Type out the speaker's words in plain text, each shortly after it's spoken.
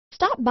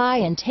Stop by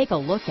and take a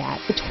look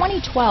at the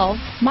 2012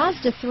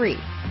 Mazda 3.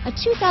 A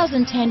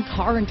 2010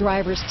 Car and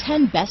Driver's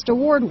 10 Best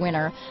Award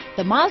winner,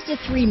 the Mazda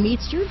 3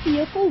 meets your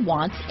vehicle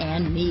wants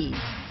and needs.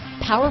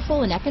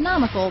 Powerful and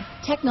economical,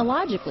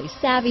 technologically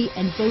savvy,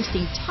 and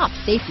boasting top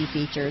safety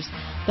features,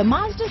 the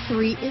Mazda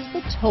 3 is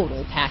the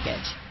total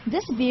package.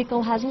 This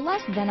vehicle has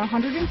less than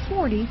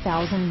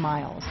 140,000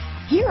 miles.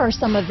 Here are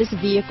some of this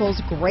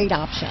vehicle's great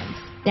options: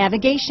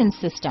 navigation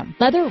system,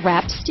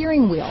 leather-wrapped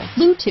steering wheel,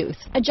 Bluetooth,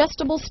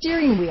 adjustable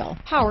steering wheel,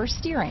 power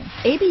steering,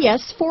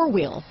 ABS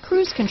 4-wheel,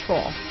 cruise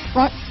control,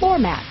 front floor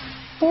mat,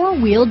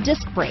 4-wheel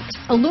disc brakes,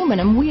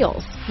 aluminum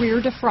wheels,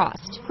 rear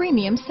defrost,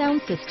 premium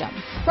sound system,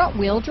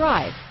 front-wheel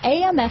drive,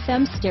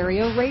 AM/FM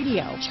stereo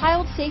radio,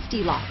 child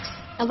safety locks,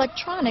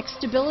 electronic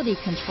stability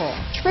control,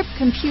 trip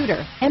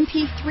computer,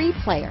 MP3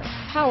 player,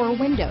 power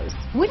windows.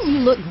 Wouldn't you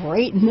look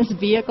great in this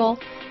vehicle?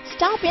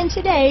 Stop in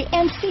today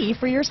and see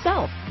for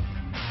yourself.